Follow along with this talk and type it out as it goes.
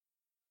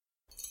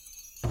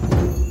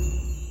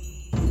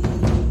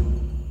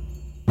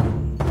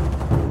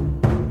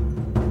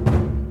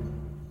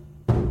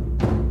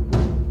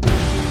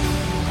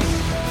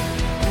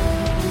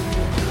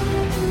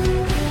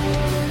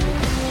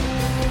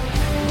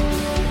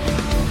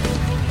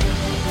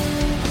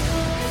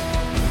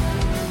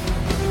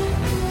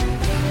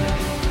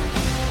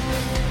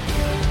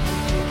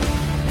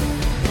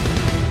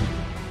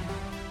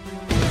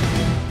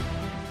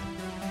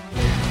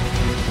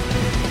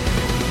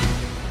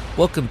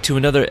Welcome to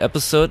another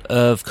episode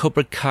of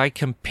Cobra Kai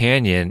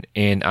Companion,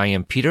 and I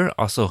am Peter,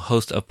 also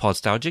host of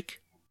Podstalgic.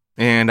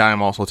 And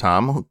I'm also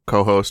Tom,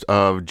 co-host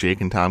of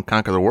Jake and Tom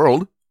Conquer the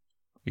World.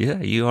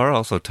 Yeah, you are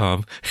also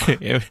Tom.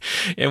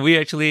 and we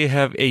actually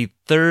have a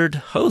third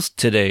host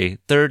today,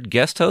 third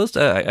guest host,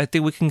 I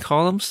think we can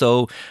call him.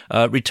 So,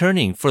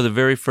 returning for the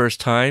very first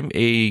time,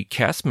 a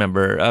cast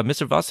member,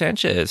 Mr. Voss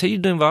Sanchez. How you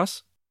doing,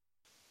 Voss?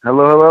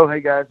 Hello.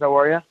 Hey, guys. How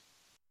are you?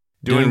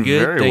 Doing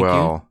good, very thank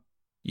well. you.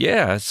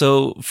 Yeah,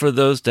 so for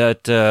those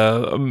that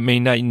may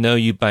not know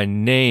you by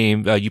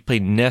name, you play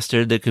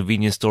Nestor, the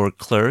convenience store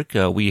clerk.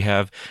 We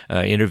have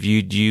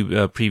interviewed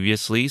you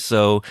previously,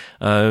 so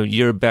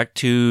you're back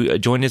to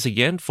join us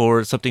again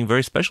for something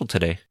very special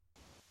today.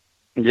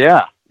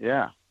 Yeah.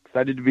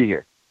 Excited to be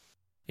here.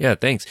 Yeah,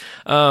 thanks.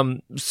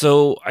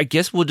 So I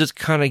guess we'll just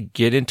kind of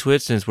get into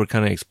it since we're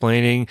kind of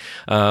explaining.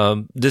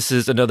 This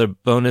is another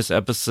bonus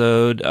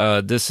episode.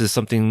 This is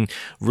something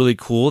really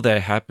cool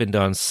that happened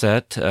on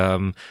set.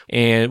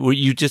 And were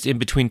you just in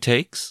between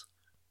takes?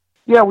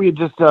 Yeah, we had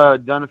just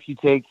done a few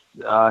takes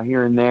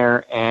here and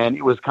there, and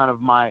it was kind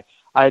of I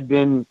had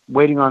been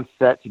waiting on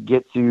set to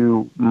get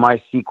to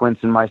my sequence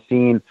and my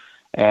scene,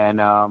 and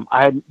I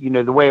had,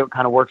 the way it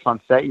kind of works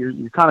on set, you're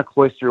kind of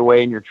cloistered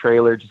away in your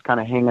trailer, just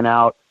kind of hanging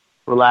out,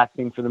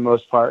 relaxing for the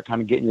most part,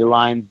 kind of getting your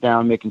lines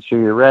down, making sure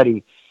you're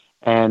ready.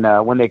 And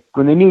when they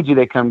need you,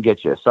 they come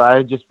get you. So I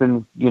had just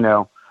been,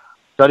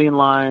 studying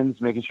lines,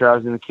 making sure I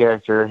was in the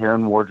character, hair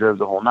and wardrobe,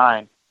 the whole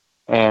nine.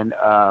 And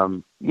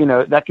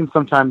that can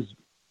sometimes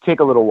take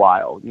a little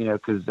while,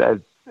 because as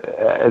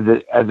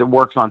it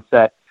works on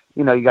set,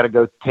 you got to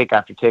go take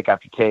after take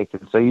after take,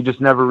 and so you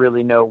just never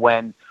really know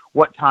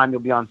what time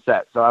you'll be on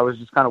set. So I was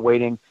just kind of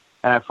waiting,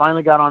 and I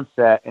finally got on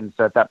set. And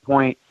so at that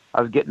point,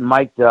 I was getting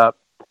mic'd up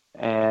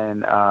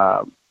and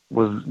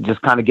was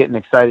just kind of getting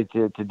excited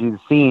to do the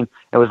scene.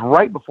 It was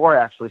right before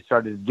I actually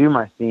started to do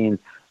my scene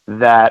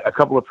that a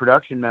couple of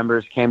production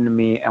members came to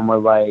me and were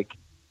like,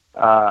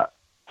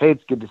 hey,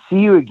 it's good to see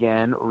you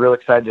again. We're real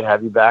excited to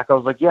have you back. I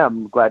was like, yeah,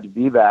 I'm glad to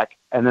be back.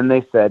 And then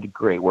they said,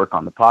 great work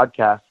on the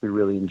podcast. We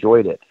really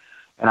enjoyed it.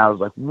 And I was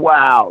like,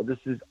 wow, this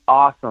is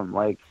awesome.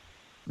 Like,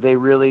 they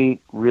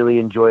really, really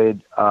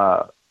enjoyed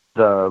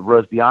the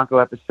Rose Bianco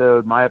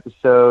episode, my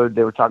episode.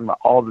 They were talking about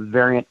all the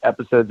variant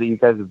episodes that you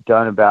guys have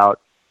done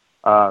about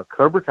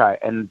Cobra Kai.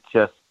 And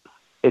just,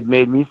 it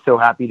made me so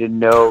happy to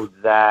know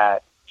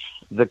that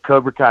the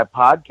Cobra Kai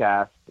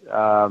podcast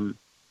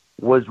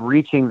was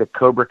reaching the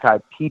Cobra Kai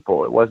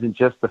people. It wasn't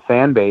just the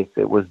fan base.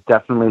 It was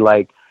definitely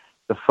like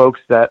the folks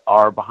that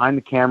are behind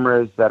the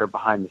cameras, that are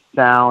behind the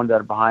sound,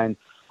 that are behind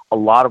a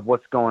lot of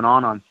what's going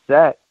on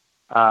set.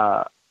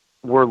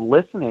 Were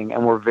listening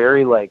and were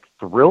very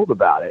thrilled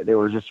about it. They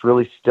were just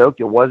really stoked.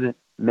 It wasn't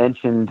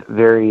mentioned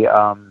very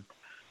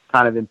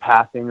kind of in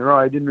passing, or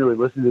I didn't really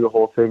listen to the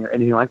whole thing or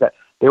anything like that.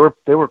 They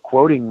were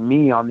quoting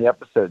me on the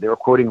episode. They were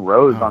quoting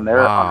Rose on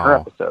her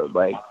episode.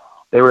 Like,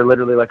 they were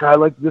literally like, I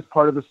like this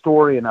part of the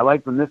story, and I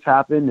like when this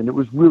happened, and it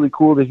was really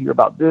cool to hear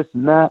about this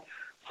and that.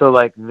 So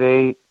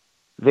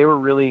they were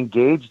really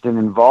engaged and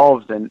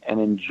involved and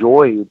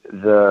enjoyed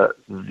the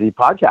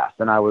podcast.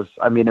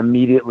 And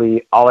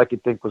immediately all I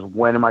could think was,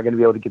 when am I going to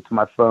be able to get to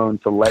my phone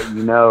to let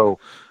you know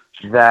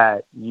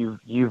that you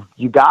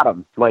got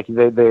them? Like,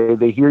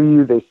 they hear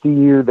you, they see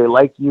you, they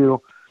like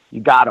you,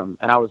 you got them.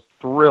 And I was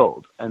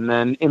thrilled. And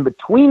then in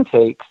between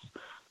takes,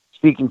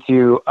 speaking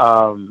to,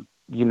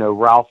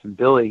 Ralph and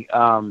Billy,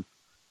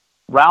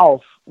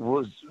 Ralph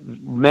was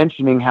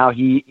mentioning how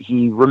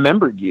he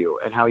remembered you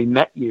and how he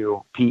met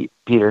you,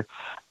 Peter,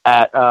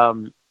 at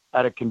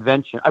a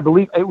convention. I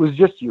believe it was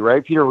just you,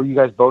 right, Peter? Were you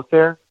guys both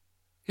there?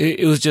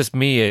 It was just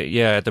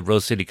me, at the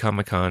Rose City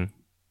Comic-Con.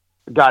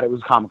 God, it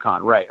was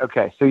Comic-Con, right?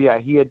 Okay, so yeah,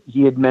 he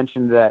had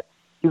mentioned that.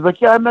 He's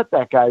like, yeah, I met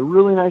that guy,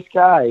 really nice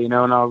guy, and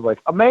I was like,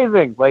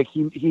 amazing. Like,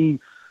 he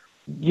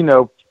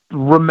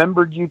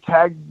remembered you,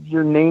 tagged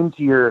your name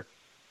to your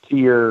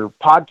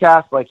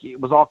podcast, like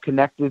it was all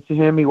connected to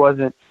him. He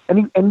wasn't,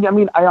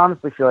 I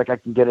honestly feel like I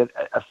can get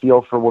a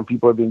feel for when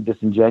people are being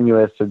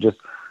disingenuous or just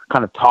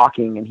kind of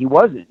talking, and he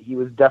wasn't. He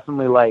was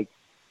definitely like,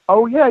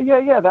 oh yeah,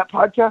 that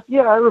podcast,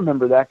 yeah, I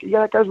remember that. Yeah,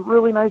 that guy's a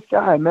really nice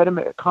guy. I met him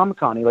at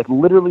Comic-Con. He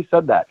literally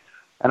said that,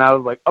 and I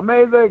was like,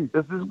 amazing,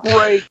 this is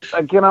great.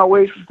 I cannot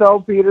wait to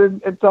tell Peter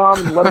and Tom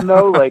and let them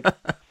know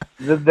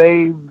that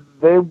they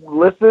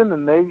listen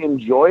and they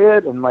enjoy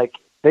it, and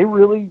they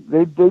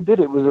did.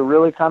 It was a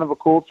really kind of a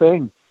cool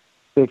thing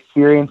to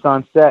experience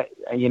on set.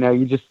 I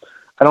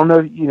don't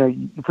know,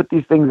 you put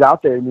these things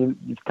out there and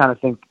you kind of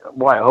think,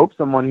 well, I hope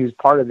someone who's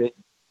part of it,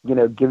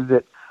 gives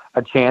it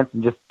a chance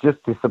and just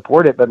to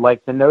support it. But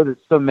to know that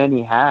so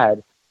many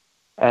had,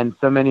 and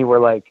so many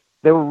were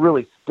they were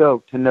really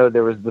stoked to know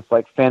there was this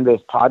fan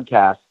base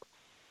podcast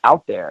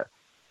out there.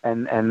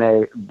 And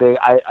I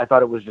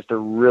thought it was just a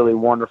really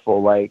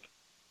wonderful, way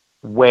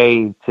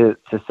to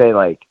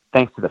say,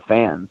 thanks to the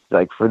fans,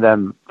 for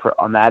them,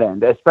 on that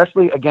end,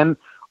 especially again,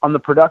 on the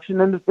production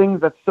end of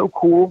things. That's so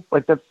cool.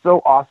 That's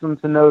so awesome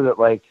to know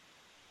that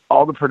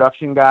all the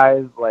production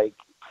guys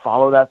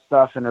follow that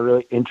stuff and are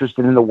really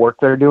interested in the work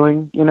they're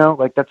doing,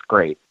 like that's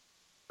great.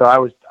 So I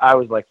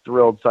was like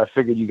thrilled. So I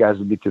figured you guys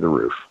would be through the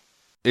roof.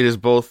 It is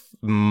both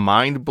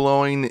mind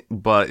blowing,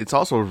 but it's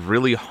also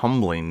really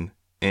humbling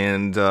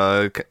and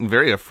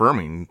very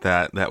affirming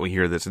that we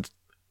hear this. It's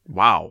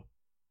wow.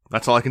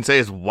 That's all I can say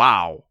is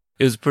wow.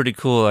 It was pretty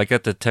cool. I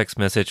got the text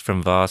message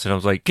from Voss, and I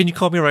was like, "Can you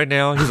call me right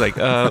now?" He's like,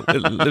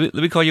 let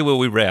me call you when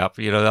we wrap."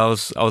 I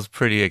was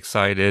pretty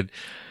excited.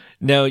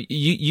 Now,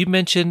 you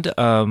mentioned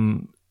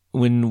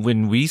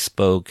when we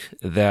spoke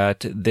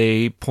that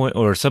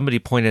somebody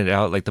pointed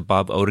out like the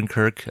Bob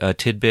Odenkirk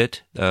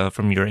tidbit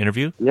from your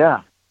interview.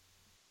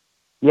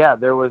 Yeah,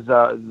 there was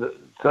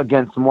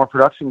again some more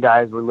production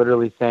guys were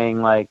literally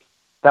saying like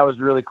that was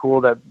really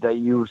cool that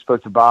you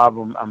spoke to Bob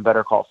on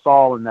Better Call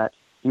Saul and that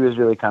he was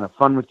really kind of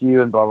fun with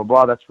you and blah blah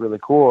blah. That's really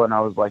cool. And I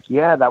was like,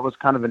 yeah, that was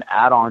kind of an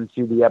add-on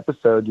to the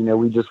episode.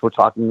 We just were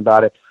talking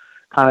about it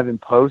kind of in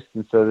post,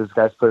 and so those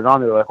guys put it on.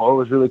 They were like, "Oh, it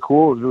was really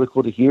cool. It was really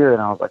cool to hear."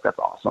 And I was like, "That's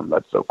awesome.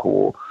 That's so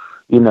cool."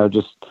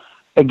 Just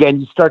again,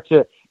 you start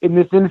to in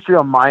this industry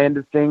on my end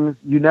of things,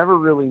 you never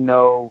really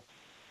know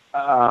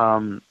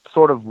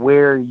sort of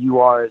where you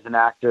are as an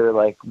actor,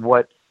 like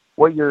what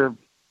your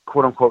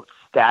quote unquote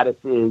status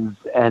is,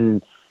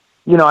 and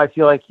I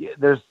feel like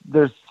there's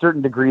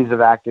certain degrees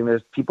of acting.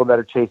 There's people that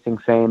are chasing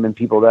fame and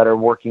people that are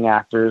working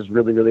actors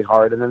really, really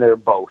hard, and then there are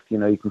both.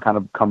 You can kind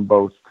of become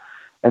both.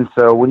 And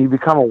so when you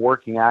become a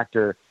working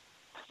actor,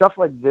 stuff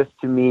like this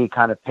to me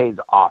kind of pays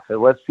off. It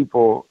lets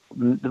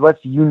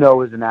you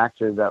know as an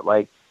actor that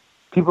like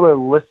people are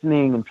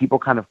listening and people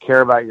kind of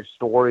care about your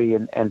story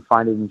and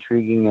find it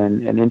intriguing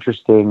and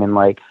interesting. And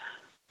like,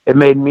 it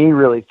made me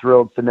really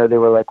thrilled to know they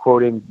were like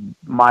quoting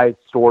my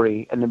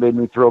story, and it made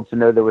me thrilled to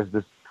know there was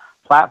this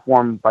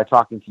platform by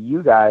talking to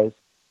you guys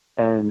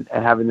and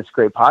having this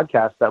great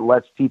podcast that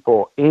lets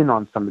people in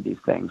on some of these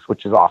things,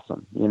 which is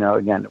awesome.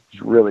 Again, it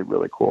was really,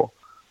 really cool.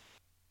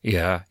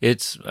 Yeah,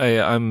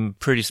 I'm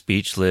pretty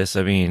speechless.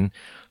 I mean,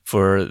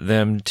 for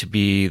them to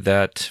be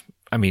that,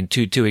 I mean,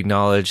 to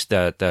acknowledge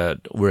that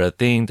we're a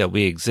thing, that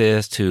we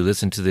exist, to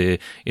listen to the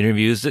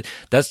interviews,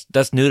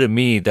 that's new to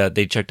me that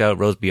they checked out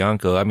Rose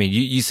Bianco. I mean,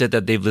 you said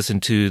that they've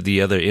listened to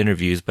the other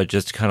interviews, but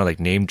just kind of like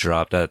name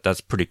drop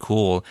that's pretty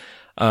cool.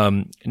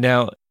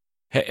 Now,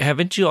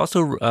 haven't you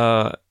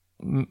also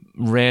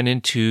ran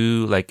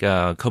into like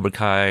Cobra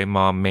Kai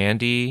mom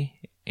Mandy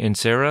and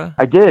Sarah?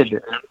 I did.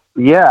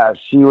 Yeah,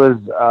 she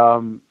was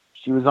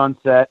on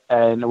set,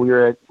 and we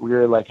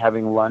were like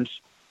having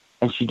lunch,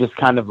 and she just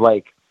kind of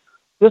like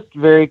just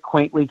very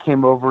quaintly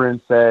came over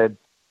and said,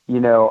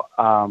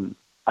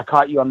 I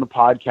caught you on the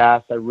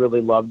podcast. I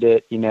really loved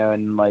it,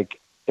 and like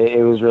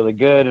it was really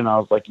good. And I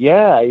was like,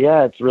 yeah,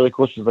 it's really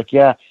cool. She's like,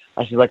 yeah.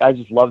 And she's like, I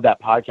just love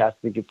that podcast. I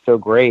think it's so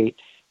great.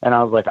 And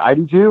I was like, I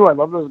do too. I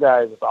love those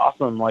guys. It's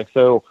awesome. Like,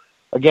 so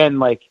again,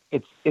 like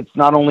it's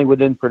not only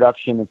within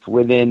production, it's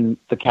within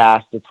the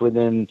cast, it's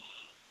within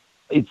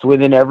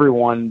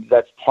everyone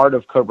that's part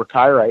of Cobra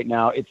Kai right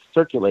now. It's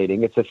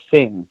circulating. It's a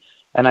thing.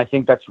 And I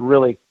think that's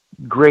really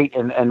great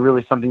and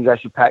really something you guys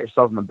should pat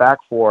yourself on the back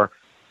for,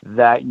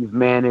 that you've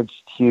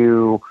managed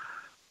to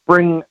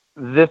bring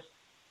this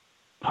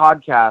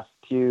podcast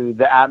to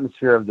the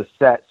atmosphere of the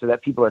set so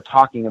that people are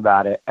talking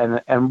about it.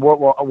 And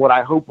what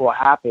I hope will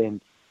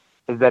happen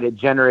is that it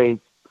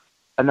generates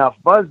enough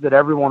buzz that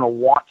everyone will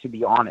want to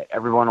be on it.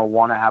 Everyone will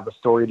want to have a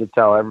story to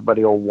tell.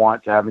 Everybody will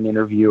want to have an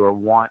interview or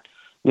want,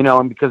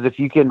 and because if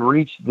you can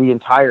reach the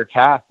entire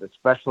cast,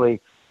 especially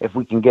if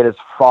we can get as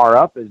far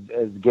up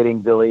as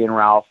getting Billy and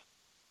Ralph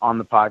on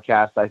the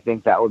podcast, I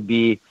think that would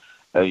be,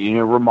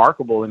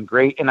 remarkable and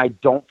great. And I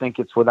don't think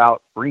it's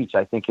without reach.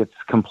 I think it's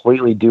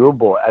completely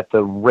doable at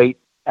the rate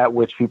at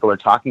which people are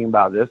talking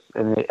about this.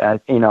 And,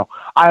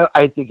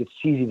 I think it's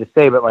cheesy to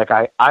say, but like,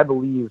 I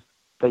believe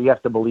that you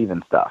have to believe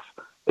in stuff,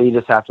 that you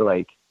just have to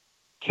like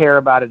care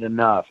about it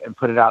enough and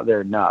put it out there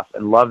enough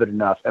and love it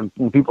enough. And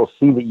when people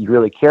see that you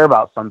really care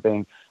about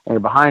something and you're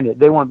behind it,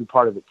 they want to be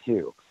part of it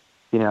too.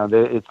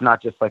 It's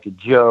not just like a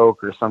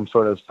joke or some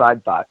sort of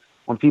side thought.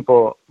 When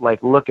people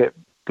like look at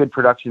good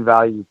production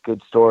value,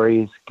 good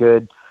stories,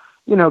 good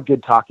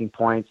talking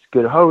points,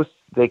 good hosts,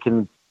 they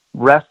can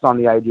rest on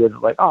the idea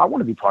that like, oh, I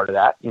want to be part of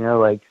that,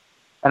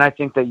 and I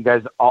think that you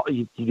guys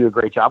you do a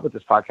great job with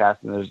this podcast,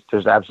 and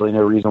there's absolutely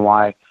no reason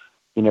why,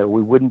 we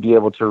wouldn't be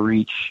able to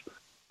reach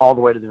all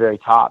the way to the very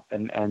top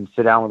and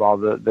sit down with all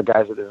the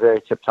guys at the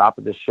very tip top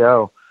of the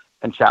show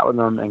and chat with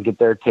them and get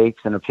their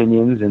takes and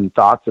opinions and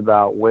thoughts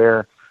about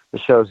where the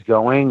show's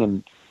going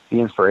and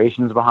the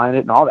inspirations behind it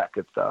and all that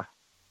good stuff.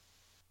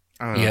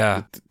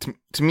 Yeah.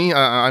 To me,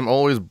 I'm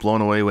always blown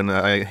away when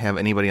I have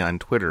anybody on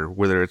Twitter,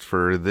 whether it's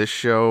for this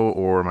show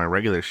or my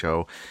regular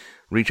show,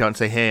 reach out and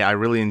say, hey, I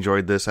really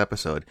enjoyed this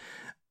episode.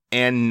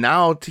 And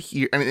now to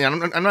hear, I mean,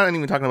 I'm not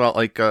even talking about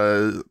like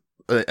an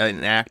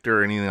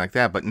actor or anything like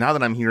that, but now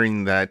that I'm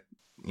hearing that,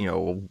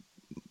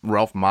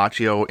 Ralph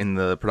Macchio in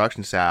the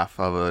production staff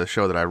of a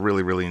show that I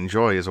really, really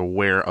enjoy is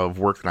aware of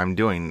work that I'm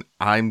doing,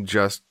 I'm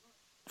just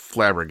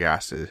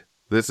flabbergasted.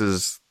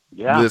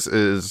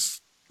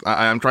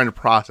 I'm trying to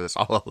process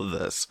all of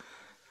this.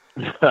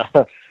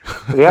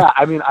 Yeah,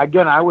 I mean,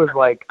 again, I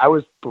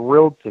was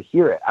thrilled to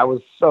hear it. I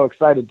was so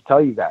excited to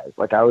tell you guys.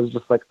 Like, I was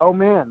just like, oh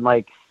man,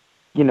 like,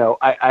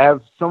 I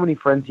have so many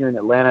friends here in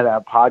Atlanta that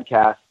have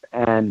podcasts,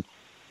 and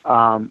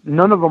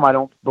none of them, I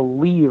don't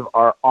believe,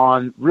 are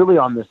really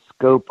on the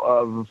scope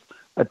of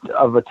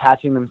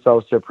attaching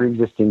themselves to a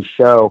pre-existing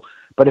show.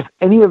 But if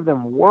any of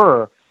them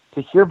were,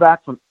 to hear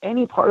back from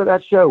any part of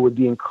that show would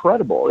be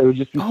incredible. It would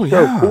just be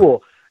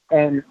cool.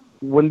 And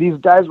when these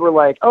guys were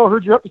like, "Oh, I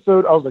heard your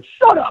episode," I was like,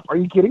 "Shut up! Are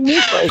you kidding me?"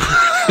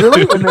 Like,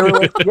 really? And they were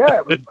like, "Yeah,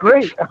 it was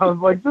great." I was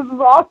like, "This is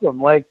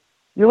awesome!" Like,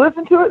 you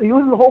listen to it, you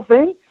listen to the whole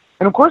thing,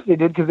 and of course they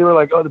did, because they were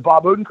like, "Oh, the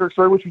Bob Odenkirk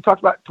story," which we talked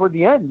about toward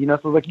the end.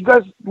 So like, you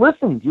guys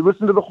listened, you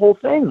listened to the whole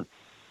thing.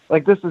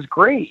 Like, this is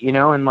great,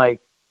 and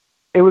like,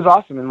 it was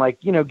awesome, and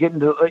like, getting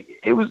to like,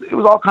 it was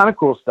all kind of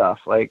cool stuff.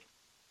 Like,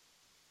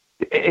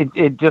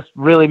 it just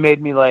really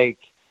made me like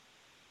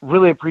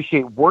really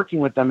appreciate working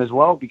with them as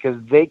well, because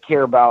they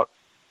care about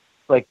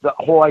like the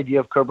whole idea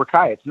of Cobra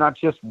Kai. It's not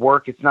just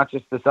work. It's not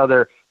just this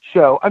other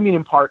show. I mean,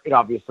 in part, it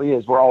obviously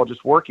is. We're all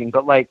just working,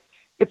 but like,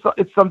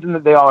 it's something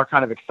that they all are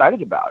kind of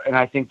excited about. And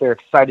I think they're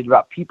excited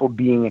about people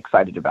being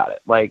excited about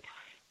it. Like,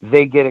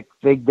 they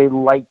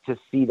like to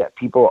see that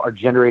people are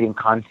generating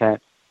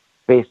content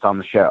based on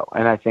the show.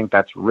 And I think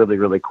that's really,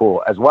 really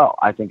cool as well.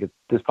 I think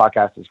this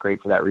podcast is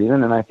great for that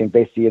reason. And I think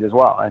they see it as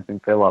well. I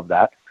think they love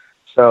that.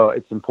 So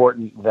it's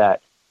important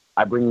that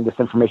I bring this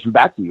information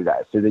back to you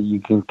guys so that you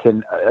can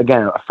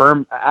again,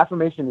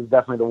 affirmation is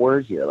definitely the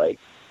word here. Like,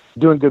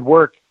 doing good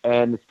work,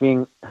 and it's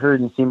being heard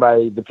and seen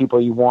by the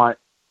people you want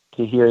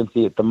to hear and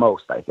see it the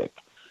most, I think.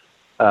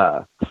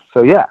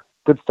 So yeah,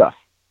 good stuff.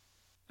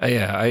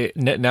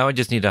 Now I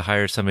just need to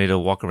hire somebody to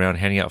walk around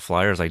handing out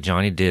flyers like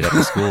Johnny did at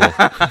the school.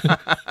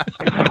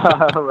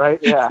 Right?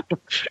 Yeah.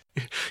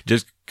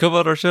 Just come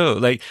on our show.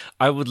 Like,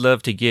 I would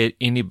love to get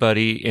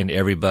anybody and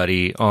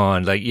everybody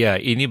on. Like, yeah,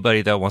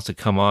 anybody that wants to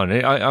come on.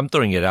 I'm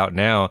throwing it out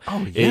now.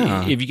 Oh,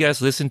 yeah. If you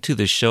guys listen to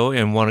the show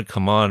and want to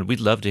come on, we'd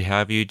love to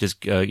have you.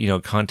 Just,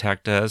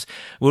 contact us.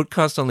 We're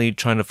constantly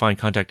trying to find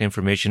contact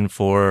information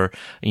for,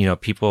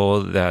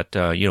 people that,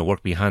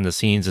 work behind the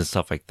scenes and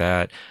stuff like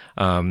that.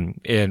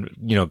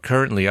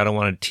 Currently I don't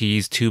want to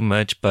tease too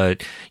much,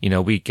 but,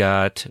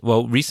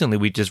 recently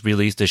we just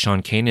released the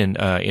Sean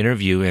Kanan,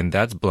 interview, and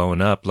that's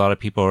blowing up. A lot of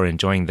people are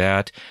enjoying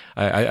that.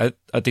 I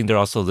think they're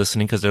also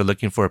listening because they're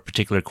looking for a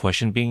particular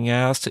question being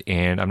asked,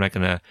 and I'm not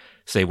going to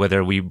say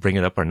whether we bring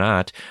it up or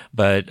not,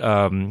 but,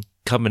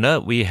 coming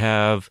up, we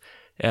have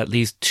at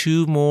least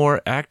 2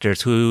 more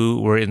actors who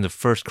were in the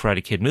first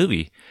Karate Kid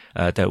movie,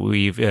 that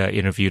we've,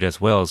 interviewed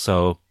as well.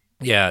 So,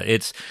 yeah,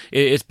 it's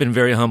been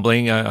very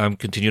humbling. I'm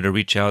continuing to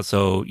reach out.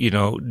 So,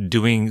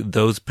 doing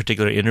those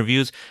particular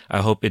interviews, I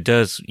hope it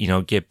does,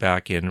 get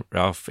back, and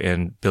Ralph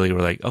and Billy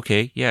were like,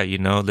 okay, yeah,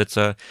 let's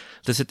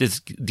hit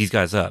these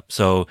guys up.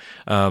 So,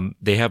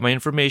 they have my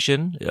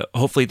information.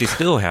 Hopefully they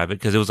still have it,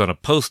 because it was on a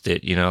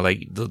Post-it,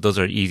 those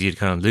are easy to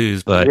kind of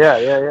lose, but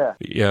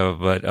yeah,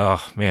 but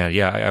oh man,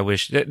 yeah, I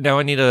wish now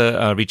I need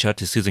to reach out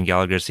to Susan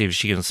Gallagher, see if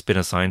she can spin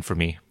a sign for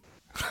me.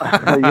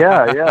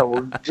 Yeah.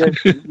 Well,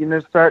 just,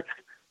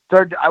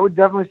 I would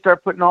definitely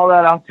start putting all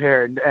that out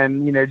there,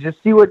 and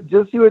just see what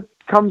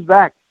comes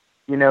back,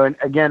 and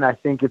again, I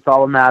think it's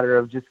all a matter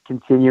of just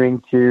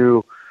continuing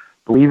to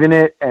believe in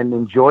it and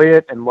enjoy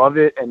it and love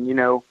it, and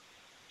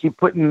keep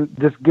putting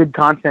this good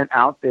content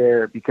out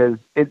there, because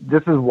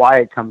this is why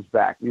it comes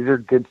back. These are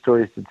good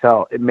stories to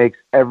tell. It makes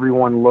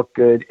everyone look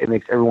good. It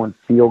makes everyone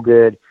feel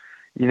good.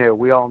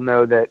 We all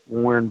know that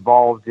when we're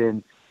involved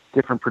in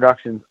different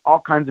productions, all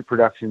kinds of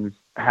productions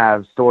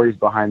have stories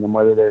behind them,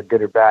 whether they're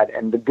good or bad.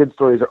 And the good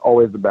stories are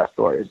always the best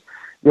stories.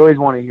 You always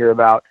want to hear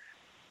about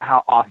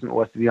how awesome it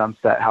was to be on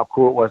set, how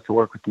cool it was to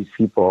work with these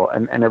people,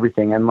 and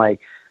everything. And like,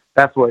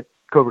 that's what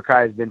Cobra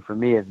Kai has been for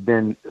me. It's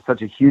been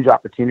such a huge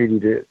opportunity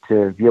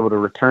to be able to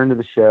return to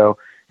the show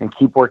and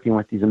keep working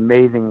with these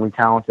amazingly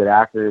talented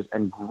actors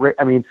and great.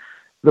 I mean,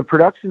 the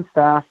production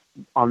staff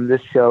on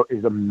this show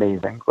is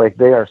amazing. Like,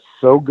 they are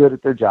so good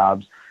at their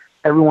jobs.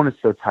 Everyone is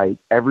so tight.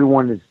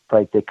 Everyone is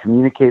like, they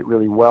communicate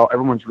really well.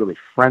 Everyone's really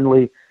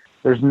friendly.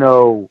 There's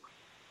no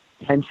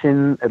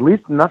tension, at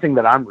least nothing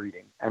that I'm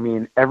reading. I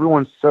mean,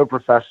 everyone's so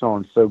professional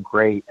and so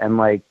great. And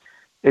like,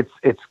 it's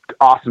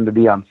awesome to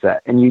be on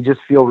set, and you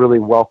just feel really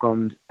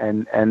welcomed.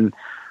 And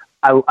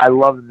I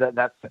love that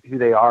that's who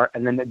they are.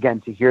 And then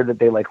again, to hear that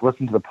they like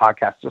listen to the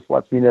podcast just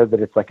lets me know that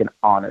it's like an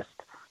honest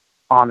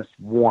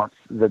warmth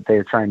that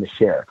they're trying to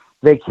share.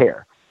 They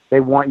care. They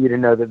want you to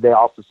know that they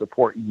also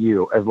support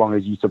you as long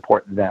as you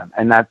support them.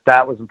 And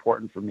that was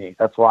important for me.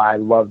 That's why I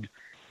loved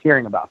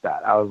hearing about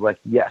that. I was like,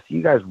 yes,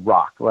 you guys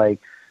rock.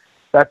 Like,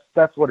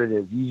 that's what it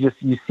is. You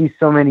see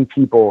so many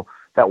people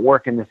that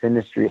work in this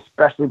industry,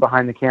 especially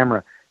behind the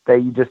camera,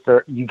 that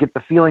you get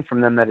the feeling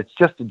from them that it's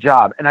just a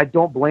job. And I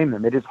don't blame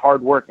them. It is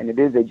hard work and it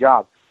is a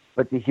job.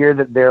 But to hear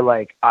that they're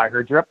like, I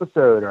heard your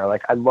episode, or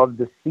like, I love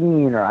this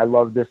scene, or I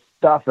love this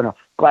stuff, and I'm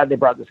glad they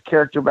brought this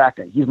character back,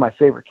 and he's my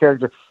favorite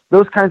character.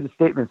 Those kinds of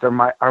statements are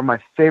my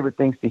favorite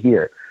things to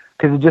hear,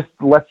 because it just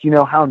lets you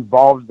know how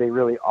involved they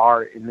really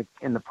are in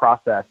the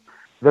process,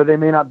 though they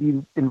may not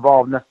be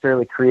involved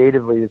necessarily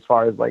creatively as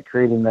far as like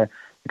creating the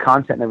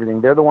content and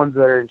everything, they're the ones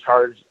that are in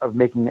charge of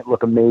making it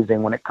look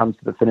amazing when it comes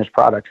to the finished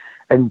product.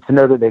 And to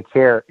know that they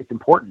care, it's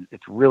important.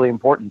 It's really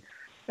important.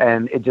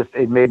 And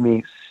it made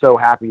me so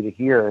happy to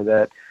hear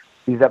that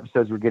these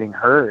episodes were getting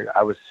heard.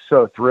 I was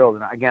so thrilled.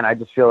 And again, I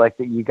just feel like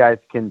that you guys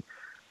can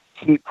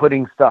keep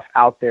putting stuff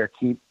out there,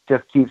 keep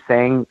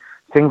saying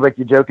things like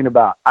you're joking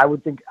about. I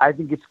think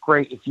it's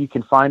great if you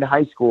can find a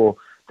high school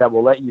that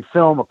will let you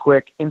film a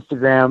quick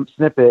Instagram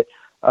snippet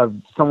of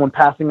someone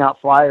passing out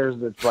flyers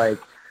that's like,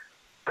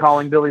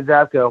 calling Billy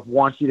Zabka,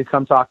 wants you to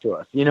come talk to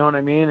us. You know what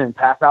I mean? And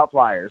pass out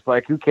flyers.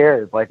 Like, who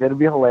cares? Like, it'll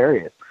be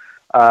hilarious.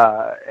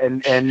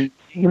 And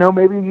you know,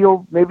 maybe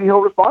he'll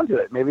respond to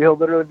it. Maybe he'll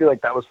literally be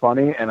like, that was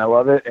funny and I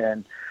love it,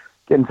 and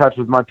get in touch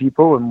with my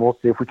people and we'll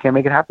see if we can't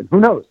make it happen. Who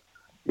knows?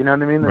 You know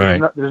what I mean?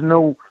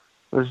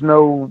 There's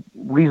no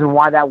reason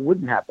why that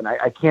wouldn't happen.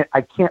 I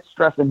can't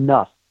stress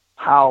enough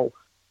how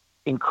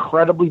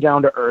incredibly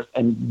down to earth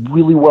and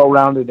really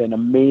well-rounded and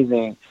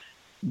amazing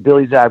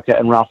Billy Zabka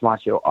and Ralph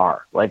Macchio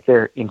are. Like,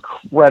 they're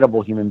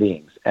incredible human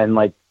beings, and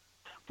like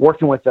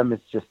working with them,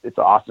 it's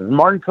awesome. And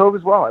Martin Kove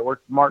as well. I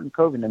worked with Martin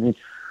Kove, and I mean,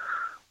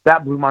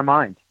 that blew my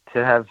mind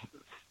to have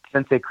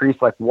Sensei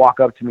Kreese like walk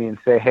up to me and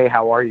say, "Hey,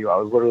 how are you?" I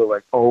was literally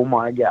like, "Oh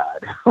my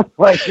God."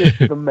 Like, it's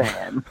the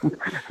man.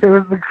 It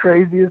was the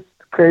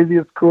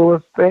craziest,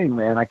 coolest thing,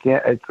 man.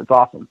 It's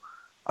awesome.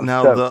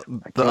 Now, the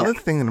other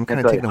thing that I'm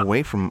kind of taking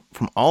away from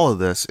all of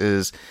this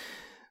is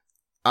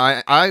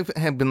I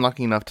have been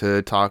lucky enough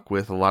to talk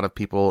with a lot of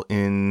people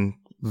in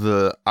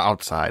the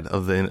outside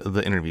of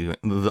the interview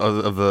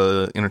of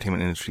the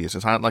entertainment industry. So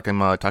it's not like I'm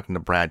talking to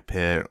Brad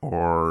Pitt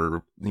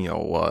or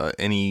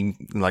any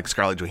like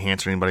Scarlett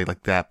Johansson or anybody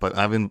like that. But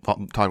I've been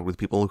talking with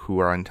people who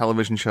are on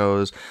television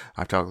shows.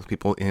 I've talked with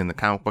people in the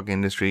comic book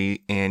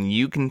industry, and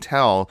you can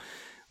tell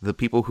the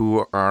people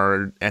who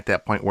are at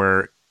that point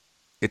where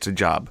it's a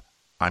job.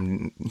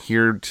 I'm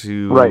here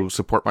to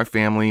support my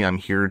family. I'm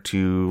here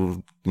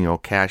to,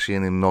 cash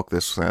in and milk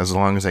this as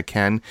long as I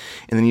can.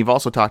 And then you've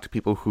also talked to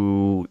people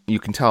who you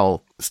can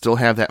tell still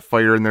have that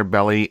fire in their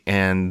belly,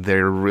 and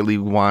they're really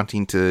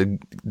wanting to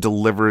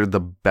deliver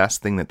the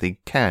best thing that they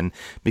can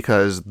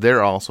because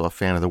they're also a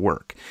fan of the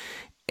work.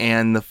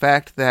 And the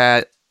fact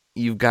that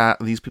you've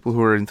got these people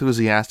who are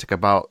enthusiastic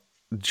about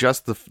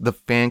just the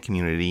fan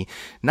community,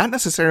 not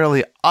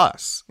necessarily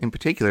us in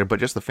particular, but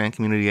just the fan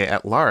community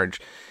at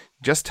large,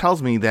 just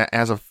tells me that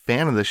as a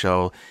fan of the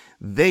show,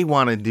 they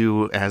want to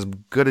do as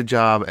good a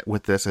job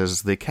with this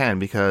as they can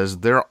because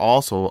they're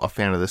also a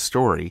fan of the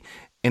story.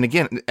 And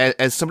again,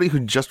 as somebody who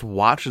just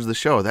watches the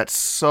show, that's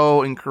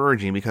so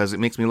encouraging because it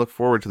makes me look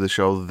forward to the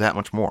show that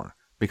much more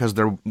because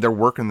they're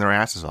working their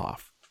asses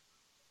off.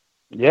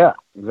 Yeah,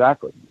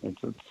 exactly.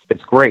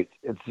 It's great.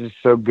 It's just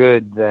so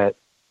good that,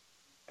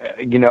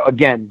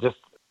 again, just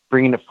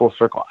bringing it full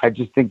circle. I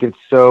just think it's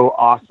so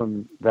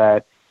awesome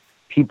that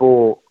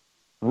people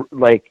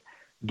like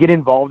get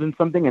involved in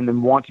something and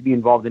then want to be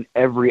involved in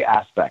every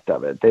aspect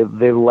of it.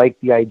 They like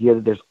the idea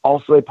that there's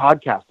also a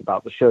podcast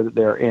about the show that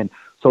they're in.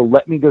 So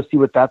let me go see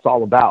what that's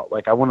all about.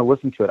 Like, I want to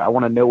listen to it. I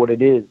want to know what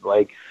it is.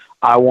 Like,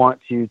 I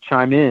want to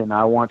chime in.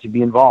 I want to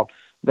be involved.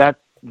 That's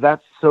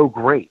so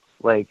great.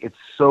 Like, it's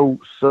so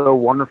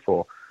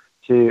wonderful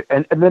to,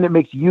 and then it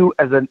makes you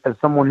as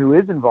someone who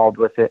is involved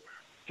with it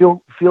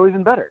feel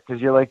even better. Cause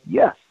you're like,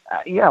 yes,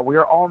 yeah, we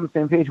are all on the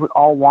same page. We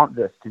all want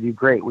this to do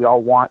great. We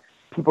all want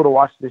people to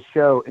watch this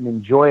show and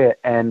enjoy it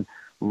and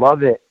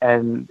love it,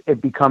 and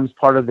it becomes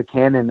part of the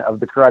canon of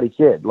the Karate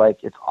Kid. Like,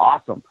 it's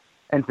awesome.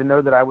 And to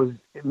know that I was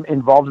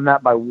involved in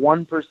that by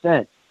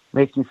 1%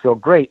 makes me feel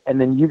great.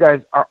 And then you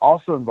guys are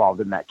also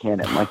involved in that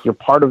canon. Like, you're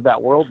part of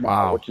that world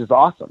now, which is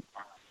awesome.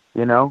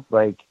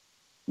 Like,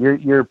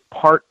 you're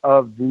part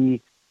of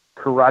the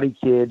Karate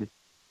Kid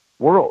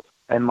world.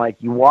 And like,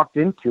 you walked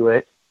into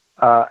it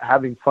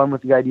having fun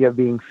with the idea of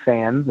being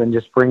fans and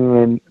just bringing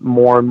in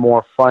more and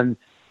more fun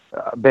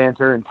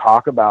banter and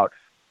talk about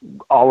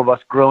all of us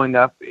growing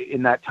up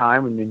in that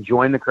time and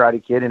enjoying the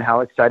Karate Kid and how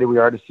excited we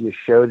are to see a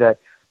show that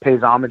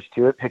pays homage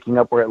to it, picking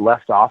up where it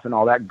left off and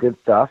all that good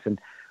stuff.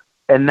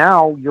 And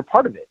now you're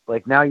part of it.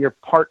 Like, now you're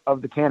part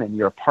of the canon.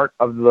 You're a part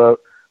of the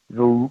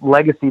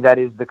legacy that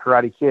is the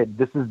Karate Kid.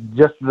 This is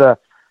just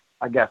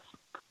I guess,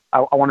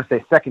 I want to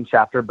say second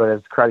chapter, but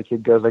as Karate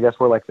Kid goes, I guess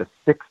we're like the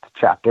sixth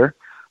chapter.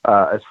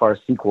 As far as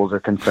sequels are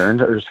concerned,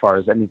 or as far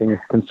as anything is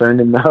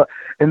concerned in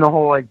the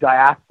whole like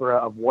diaspora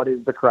of what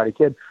is the Karate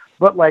Kid.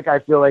 But like, I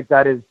feel like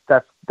that's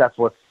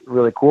what's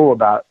really cool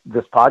about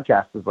this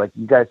podcast is like,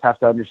 you guys have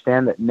to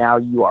understand that now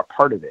you are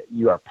part of it.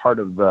 You are part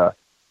of the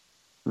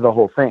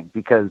whole thing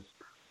because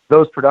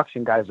those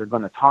production guys are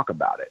going to talk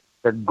about it.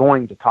 They're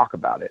going to talk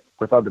about it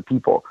with other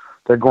people.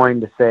 They're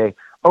going to say,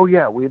 oh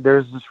yeah,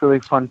 there's this really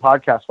fun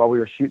podcast while we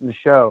were shooting the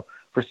show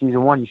for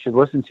season 1, you should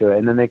listen to it.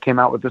 And then they came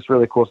out with this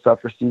really cool stuff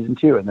for season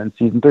 2 and then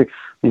season 3.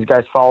 These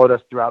guys followed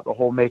us throughout the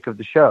whole make of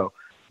the show,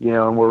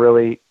 and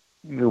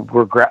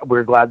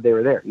we're glad they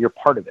were there. You're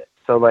part of it.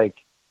 So like,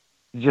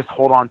 just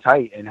hold on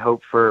tight and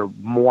hope for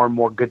more and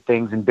more good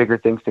things and bigger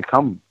things to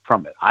come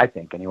from it. I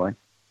think anyway.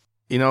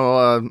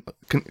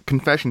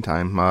 Confession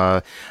time.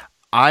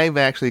 I've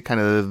actually kind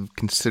of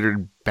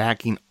considered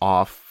backing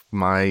off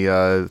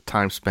my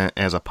time spent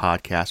as a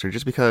podcaster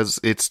just because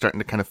it's starting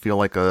to kind of feel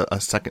like a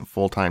second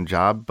full-time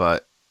job.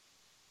 But,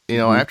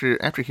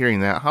 after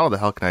hearing that, how the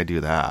hell can I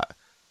do that?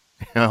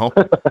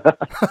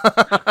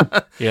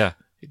 Yeah.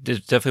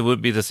 It definitely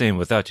would be the same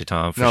without you,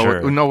 Tom, for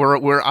sure. No,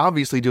 we're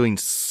obviously doing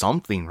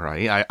something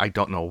right. I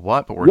don't know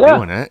what, but we're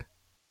doing it.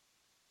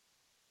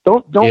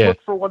 Don't look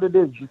for what it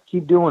is. Just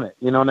keep doing it.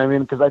 You know what I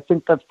mean? Because I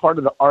think that's part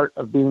of the art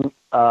of being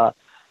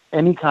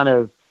any kind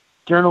of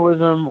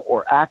journalism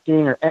or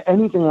acting or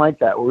anything like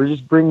that. Where we're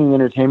just bringing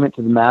entertainment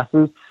to the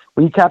masses.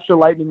 When you capture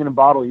lightning in a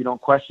bottle, you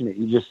don't question it.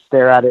 You just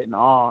stare at it in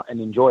awe and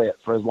enjoy it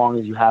for as long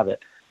as you have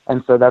it.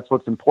 And so that's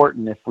what's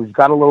important. If we've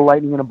got a little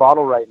lightning in a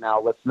bottle right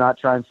now, let's not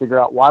try and figure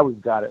out why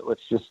we've got it.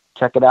 Let's just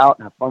check it out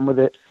and have fun with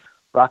it,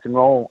 rock and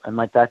roll. And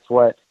that's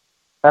what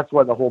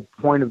the whole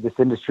point of this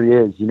industry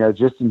is.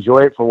 Just enjoy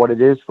it for what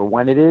it is, for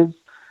when it is.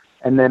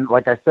 And then,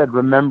 like I said,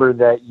 remember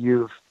that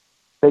you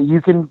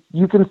can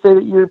say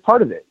that you're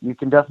part of it. You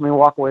can definitely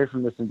walk away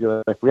from this and be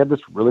like, we had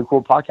this really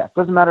cool podcast.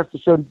 Doesn't matter if the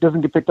show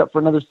doesn't get picked up for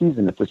another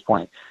season at this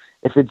point.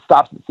 If it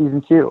stops at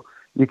season 2,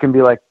 you can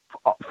be like,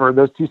 for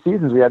those 2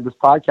 seasons, we had this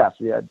podcast.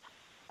 We had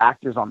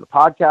actors on the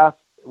podcast.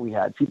 We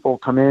had people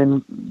come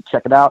in,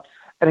 check it out.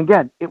 And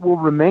again, it will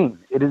remain.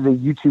 It is a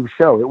YouTube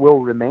show. It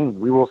will remain.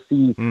 We will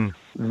see the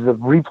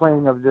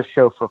replaying of this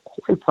show for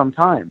quite some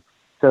time.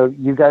 So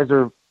you guys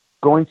are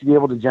going to be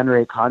able to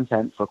generate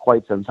content for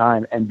quite some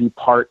time and be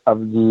part of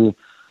the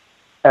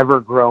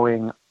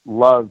ever-growing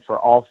love for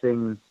all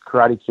things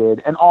Karate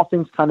Kid and all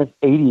things kind of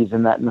 80s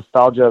and that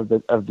nostalgia of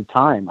the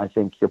time. I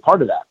think you're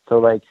part of that.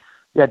 So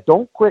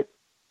don't quit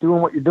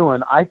doing what you're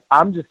doing.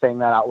 I'm just saying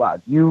that out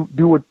loud. You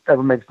do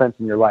whatever makes sense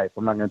in your life.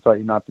 I'm not going to tell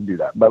you not to do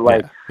that.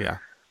 But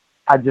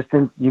I just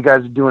think you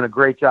guys are doing a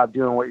great job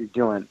doing what you're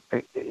doing.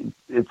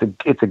 It's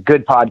a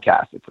good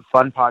podcast. It's a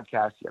fun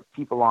podcast. You have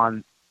people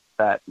on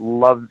that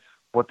love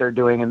what they're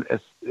doing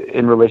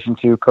in relation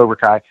to Cobra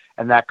Kai,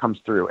 and that comes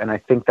through. And I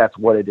think that's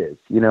what it is.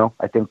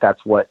 I think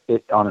that's what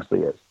it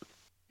honestly is.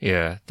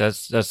 Yeah,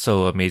 that's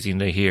so amazing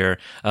to hear.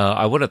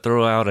 I want to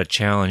throw out a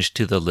challenge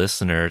to the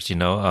listeners,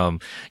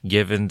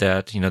 given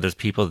that, there's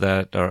people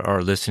that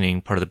are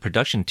listening, part of the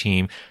production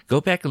team, go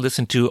back and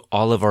listen to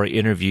all of our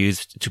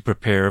interviews to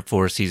prepare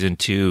for season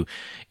 2.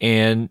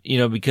 And,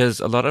 because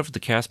a lot of the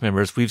cast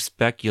members, we've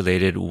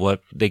speculated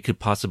what they could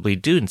possibly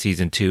do in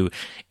season 2.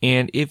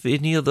 And if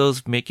any of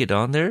those make it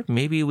on there,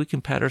 maybe we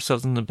can pat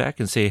ourselves on the back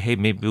and say, hey,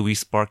 maybe we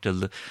sparked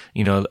a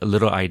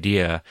little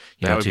idea.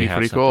 That would be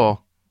pretty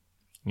cool.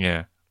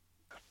 Yeah.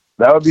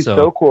 That would be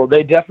so cool.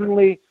 They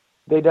definitely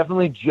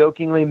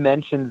jokingly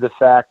mentioned the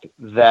fact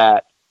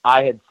that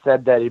I had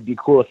said that it'd be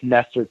cool if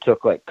Nestor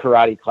took like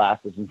karate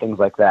classes and things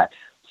like that.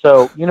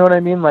 So, you know what I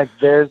mean? Like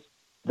there's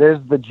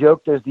the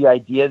joke, there's the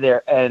idea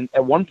there. And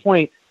at one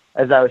point,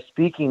 as I was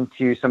speaking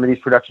to some of these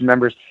production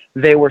members,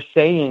 they were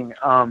saying,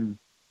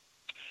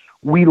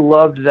 we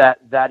loved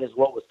that is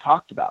what was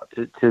talked about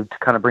to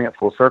kind of bring it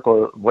full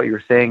circle. What you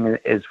were saying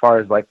as far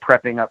as like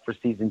prepping up for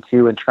season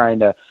 2 and trying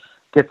to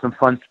get some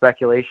fun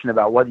speculation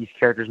about what these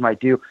characters might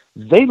do.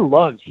 They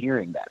loved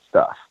hearing that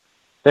stuff.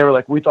 They were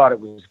like, we thought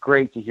it was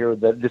great to hear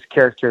this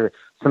character,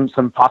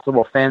 some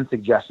possible fan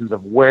suggestions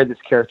of where this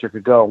character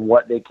could go and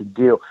what they could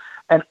do.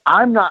 And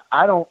I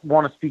don't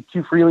want to speak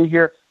too freely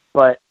here,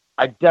 but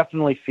I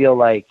definitely feel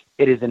like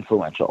it is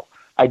influential.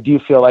 I do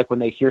feel like when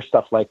they hear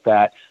stuff like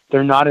that,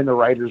 they're not in the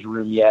writer's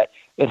room yet.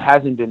 It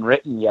hasn't been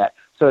written yet.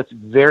 So it's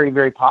very,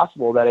 very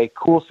possible that a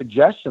cool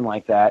suggestion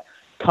like that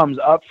comes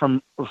up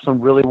from some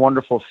really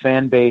wonderful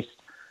fan-based,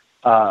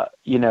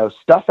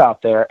 stuff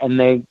out there, and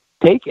they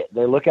take it.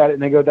 They look at it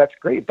and they go, that's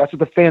great. That's what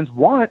the fans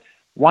want.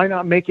 Why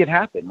not make it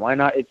happen? Why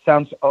not? It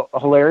sounds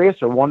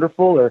hilarious or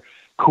wonderful or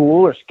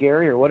cool or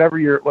scary or whatever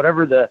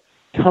the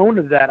tone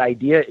of that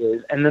idea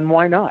is. And then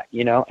why not,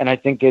 And I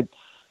think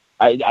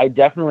I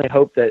definitely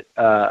hope that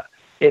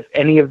if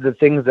any of the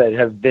things that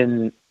have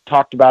been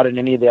talked about in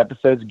any of the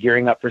episodes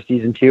gearing up for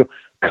season 2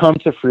 come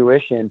to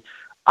fruition,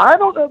 I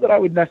don't know that I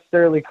would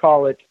necessarily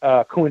call it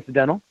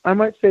coincidental. I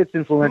might say it's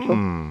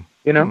influential,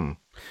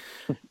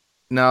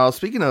 Now,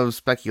 speaking of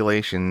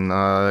speculation,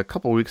 a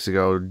couple of weeks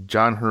ago,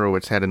 John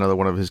Hurwitz had another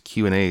one of his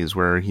Q&As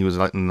where he was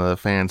letting the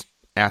fans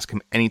ask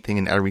him anything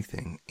and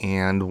everything.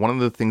 And one of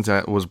the things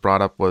that was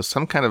brought up was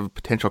some kind of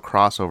potential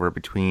crossover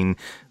between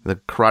the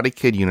Karate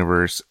Kid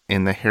universe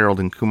and the Harold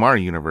and Kumar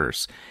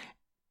universe.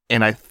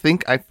 And I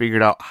think I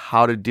figured out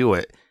how to do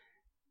it,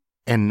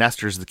 and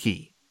Nestor's the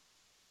key.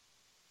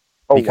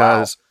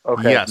 Because, wow.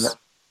 Okay. Yes,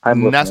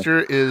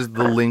 Nestor is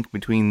the link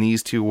between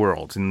these two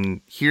worlds. And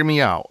hear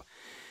me out.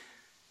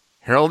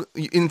 Harold,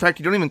 in fact,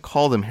 you don't even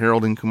call them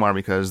Harold and Kumar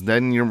because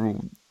then you're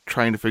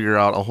trying to figure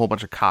out a whole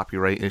bunch of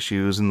copyright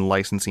issues and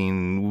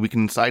licensing. We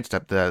can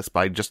sidestep this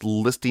by just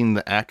listing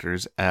the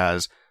actors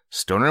as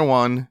Stoner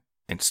 1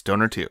 and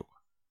Stoner 2.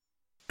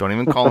 Don't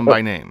even call them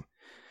by name.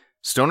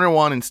 Stoner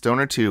 1 and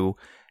Stoner 2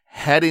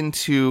 head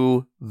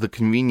into the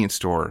convenience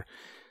store.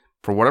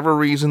 For whatever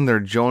reason, they're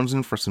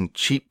jonesing for some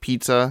cheap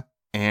pizza,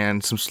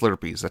 and some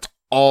Slurpees. That's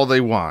all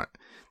they want.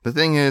 The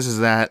thing is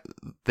that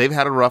they've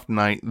had a rough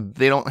night.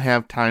 They don't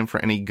have time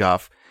for any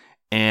guff,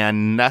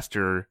 and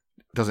Nestor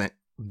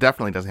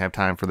definitely doesn't have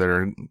time for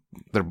their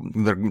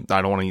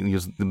I don't want to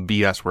use the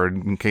BS word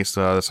in case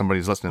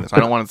somebody's listening to this. I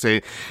don't want to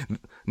say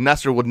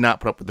Nestor would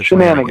not put up with the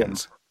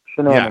shenanigans.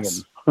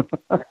 Shenanigans.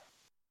 Yes.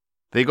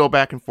 They go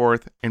back and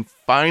forth, and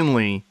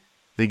finally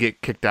they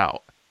get kicked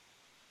out.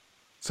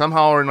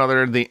 Somehow or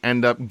another, they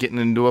end up getting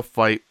into a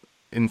fight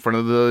in front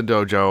of the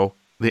dojo.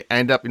 They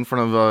end up in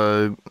front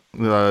of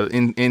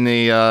in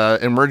a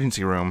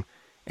emergency room,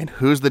 and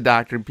who's the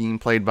doctor being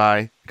played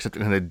by except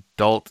an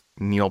adult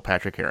Neil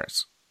Patrick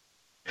Harris?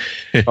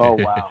 Oh,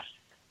 wow.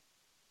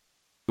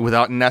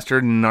 Without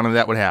Nestor, none of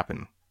that would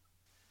happen.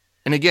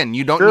 And again,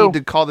 you don't True. need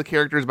to call the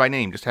characters by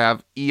name. Just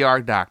have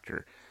ER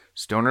Doctor.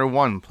 Stoner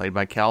 1, played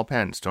by Cal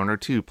Penn. Stoner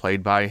 2,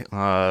 played by,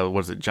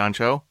 was it John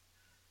Cho?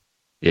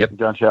 Yep.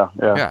 John Cho,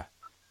 yeah. Yeah.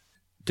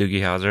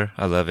 Doogie Howser.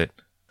 I love it.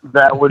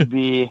 That would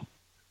be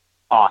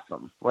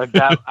awesome. Like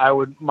that,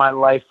 my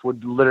life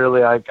would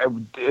literally,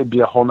 it'd be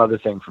a whole nother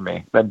thing for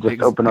me. That'd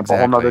just open up a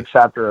whole nother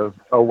chapter of,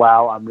 oh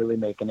wow, I'm really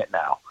making it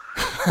now.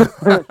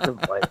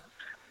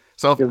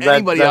 So if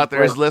anybody out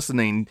there is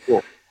listening,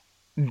 cool.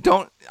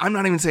 I'm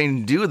not even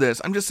saying do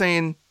this. I'm just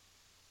saying,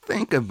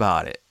 think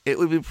about it. It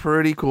would be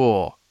pretty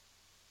cool.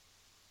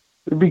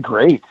 It'd be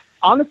great.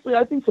 Honestly,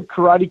 I think the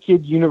Karate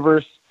Kid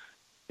universe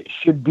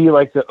should be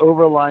like the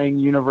overlying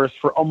universe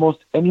for almost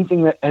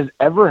anything that has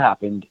ever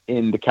happened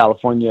in the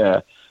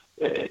California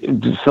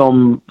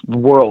film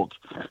world.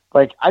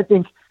 Like, I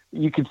think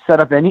you could set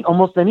up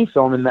almost any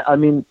film in that. I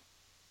mean,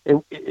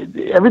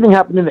 everything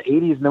happened in the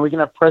 80s, and then we can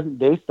have present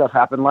day stuff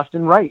happen left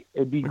and right.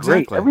 It'd be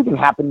great. Everything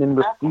happened in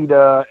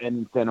Reseda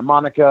and Santa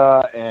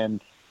Monica,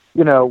 and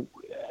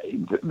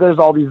there's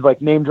all these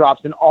like name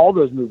drops in all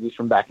those movies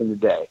from back in the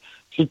day.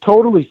 Should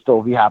totally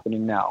still be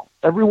happening now.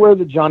 Everywhere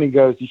that Johnny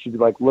goes, you should be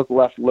like, look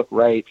left, look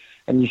right,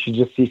 and you should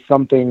just see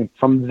something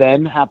from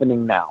then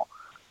happening now.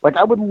 Like,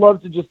 I would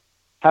love to just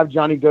have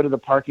Johnny go to the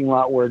parking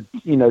lot where,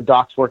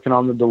 Doc's working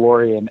on the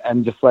DeLorean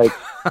and just like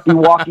be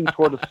walking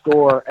toward a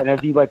store, and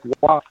as he like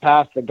walks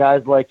past, the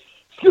guy's like,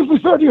 "Excuse me,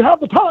 sir, do you have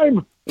the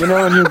time?"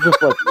 And he's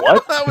just like,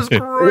 "What?" That was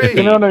great.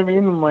 You know what I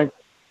mean? I'm like,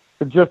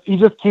 he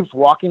just keeps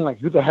walking like,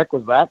 who the heck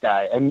was that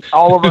guy? And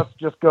all of us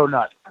just go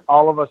nuts.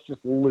 All of us just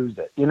lose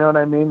it. You know what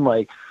I mean?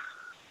 Like,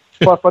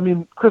 plus, I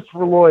mean,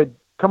 Christopher Lloyd,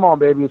 come on,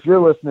 baby. If you're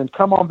listening,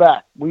 come on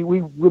back. We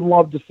would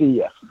love to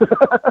see you.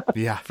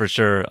 Yeah, for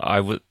sure. I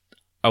would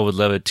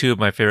love it. Two of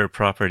my favorite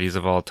properties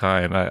of all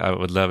time. I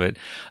would love it.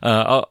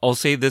 I'll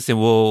say this and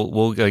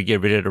we'll get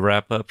ready to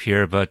wrap up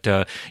here. But,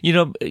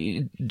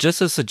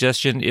 just a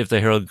suggestion, if the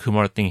Harold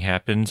Kumar thing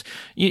happens,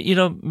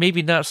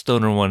 maybe not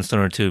Stoner 1,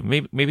 Stoner 2.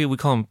 Maybe we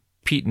call him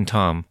Pete and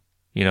Tom,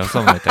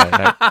 something like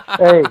that.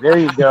 Hey, there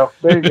you go.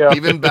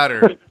 Even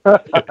better.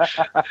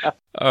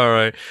 All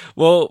right.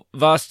 Well,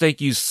 Vas,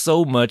 thank you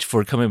so much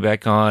for coming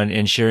back on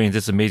and sharing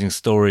this amazing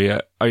story.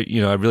 I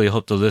really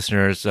hope the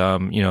listeners,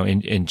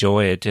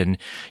 enjoy it and,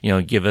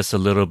 give us a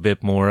little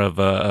bit more of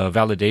a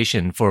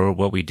validation for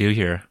what we do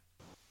here.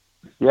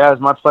 Yeah, it's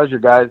my pleasure,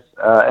 guys.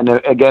 And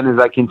again, as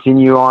I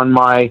continue on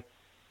my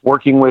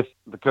working with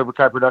the Cobra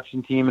Kai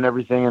production team and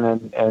everything,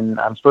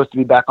 and I'm supposed to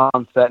be back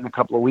on set in a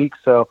couple of weeks.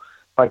 So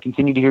if I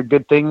continue to hear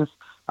good things,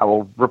 I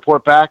will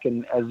report back.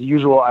 And as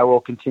usual, I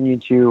will continue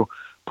to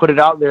put it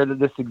out there that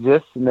this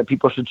exists and that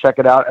people should check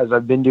it out, as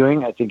I've been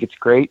doing. I think it's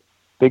great.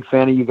 Big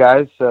fan of you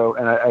guys. So,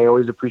 and I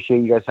always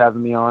appreciate you guys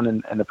having me on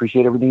and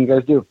appreciate everything you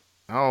guys do.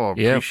 Oh,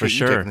 yeah, for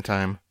sure. Taking the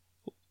time.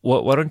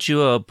 Why don't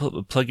you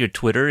plug your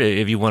Twitter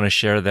if you want to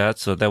share that,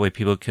 so that way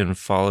people can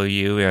follow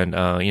you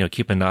and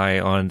keep an eye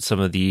on some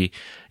of the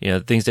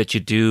things that you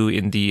do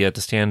in the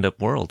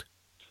stand-up world.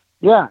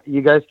 Yeah,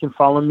 you guys can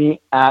follow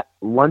me at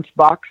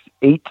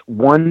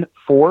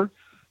Lunchbox814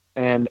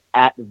 and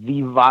at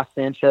the Vas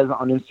Sanchez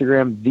on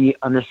Instagram,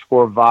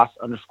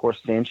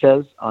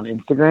 _Vas_Sanchez on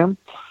Instagram.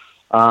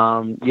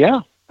 Yeah,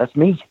 that's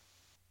me.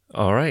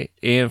 All right.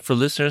 And for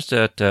listeners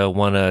that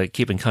want to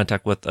keep in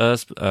contact with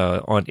us,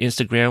 on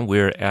Instagram,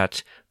 we're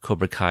at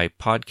Cobra Kai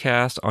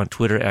Podcast, on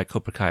Twitter at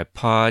Cobra Kai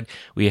Pod.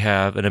 We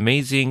have an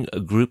amazing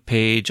group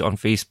page on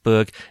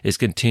Facebook. It's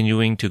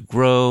continuing to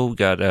grow.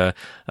 Got a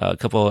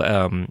couple,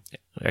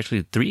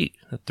 actually three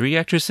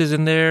actresses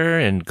in there,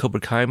 and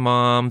Cobra Kai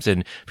moms,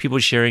 and people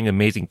sharing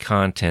amazing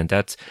content.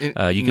 That's, you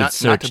can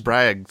search. Not to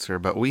brag, sir,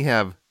 but we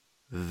have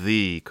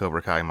the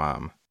Cobra Kai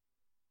mom.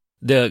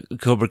 The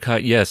Cobra Kai,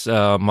 yes.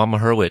 Mama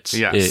Hurwitz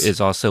is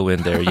also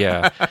in there.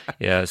 Yeah.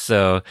 Yeah.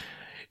 So,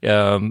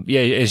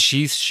 and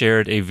she's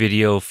shared a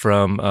video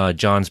from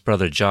John's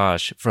brother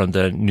Josh from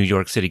the New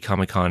York City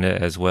Comic Con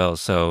as well.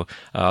 So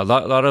a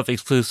lot of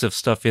exclusive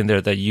stuff in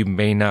there that you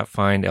may not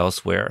find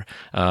elsewhere.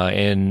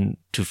 And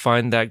to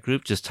find that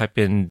group, just type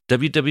in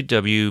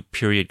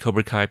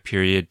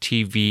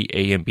www.CobraKai.TV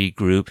A&B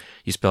group.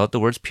 You spell out the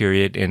words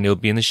period, and it'll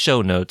be in the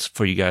show notes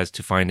for you guys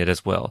to find it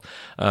as well.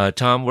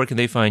 Tom, where can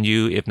they find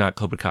you if not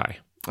Cobra Kai?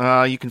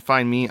 You can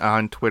find me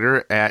on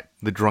Twitter at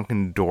The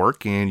Drunken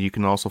Dork, and you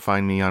can also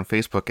find me on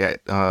Facebook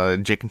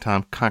at Jake and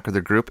Tom Conquer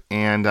the Group,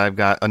 and I've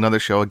got another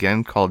show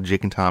again called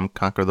Jake and Tom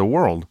Conquer the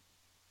World.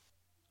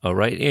 All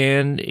right.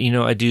 And,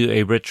 I do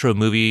a retro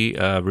movie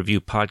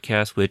review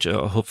podcast, which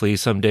hopefully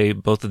someday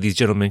both of these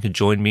gentlemen could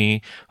join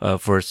me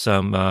for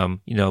some,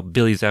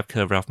 Billy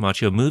Zabka, Ralph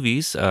Macchio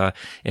movies.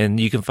 And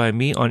you can find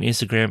me on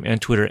Instagram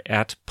and Twitter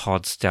at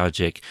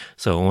Podstalgic.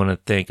 So I want to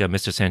thank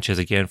Mr. Sanchez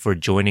again for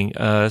joining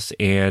us,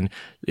 and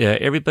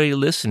everybody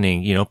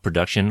listening,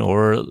 production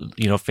or,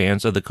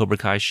 fans of the Cobra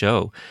Kai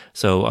show.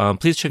 So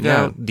please check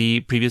out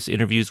the previous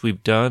interviews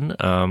we've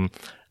done.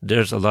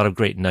 There's a lot of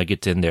great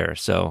nuggets in there,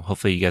 so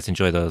hopefully you guys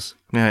enjoy those.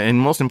 Yeah, and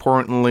most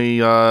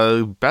importantly,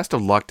 best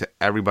of luck to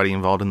everybody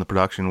involved in the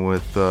production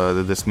with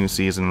this new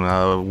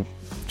season.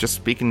 Just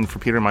speaking for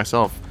Peter and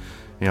myself,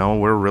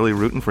 we're really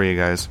rooting for you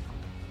guys.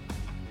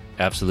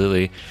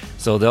 Absolutely.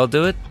 So that'll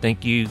do it.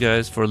 Thank you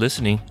guys for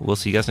listening. We'll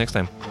see you guys next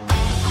time.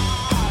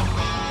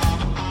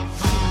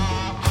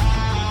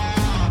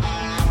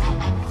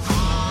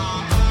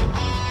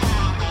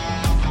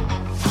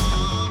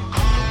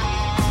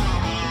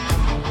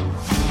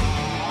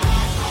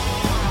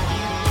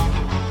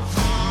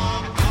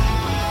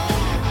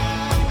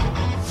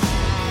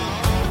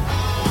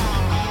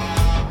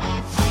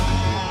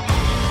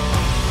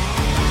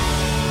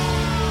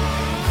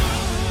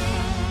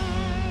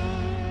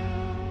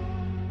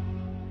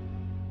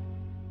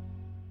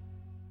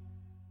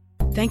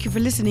 Thank you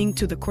for listening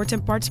to the Court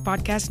Arts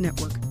Podcast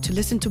Network. To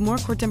listen to more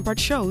Court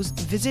Arts shows,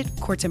 visit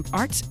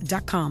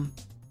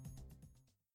courtemparts.com.